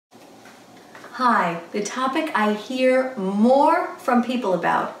Hi, the topic I hear more from people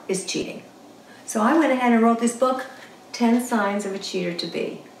about is cheating. So I went ahead and wrote this book, 10 Signs of a Cheater to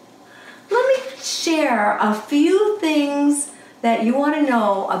Be. Let me share a few things that you want to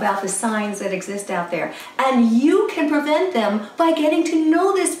know about the signs that exist out there. And you can prevent them by getting to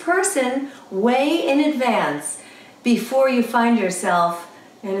know this person way in advance before you find yourself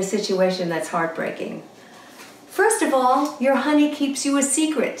in a situation that's heartbreaking. First of all, your honey keeps you a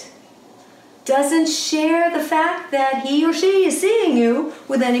secret. Doesn't share the fact that he or she is seeing you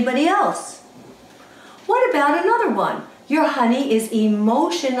with anybody else. What about another one? Your honey is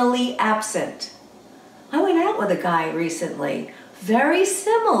emotionally absent. I went out with a guy recently, very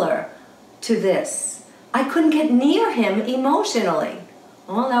similar to this. I couldn't get near him emotionally.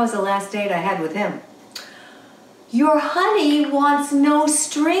 Well, that was the last date I had with him. Your honey wants no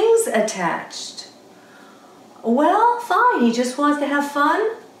strings attached. Well, fine, he just wants to have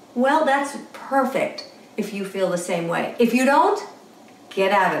fun. Well, that's perfect if you feel the same way. If you don't,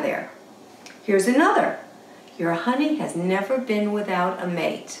 get out of there. Here's another. Your honey has never been without a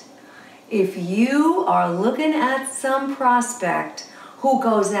mate. If you are looking at some prospect who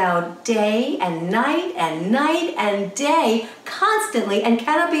goes out day and night and day constantly and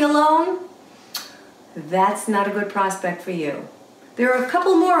cannot be alone, that's not a good prospect for you. There are a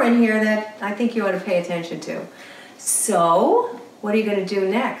couple more in here that I think you ought to pay attention to. So, what are you going to do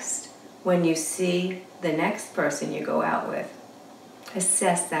next when you see the next person you go out with?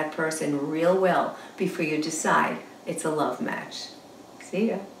 Assess that person real well before you decide it's a love match. See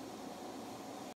ya.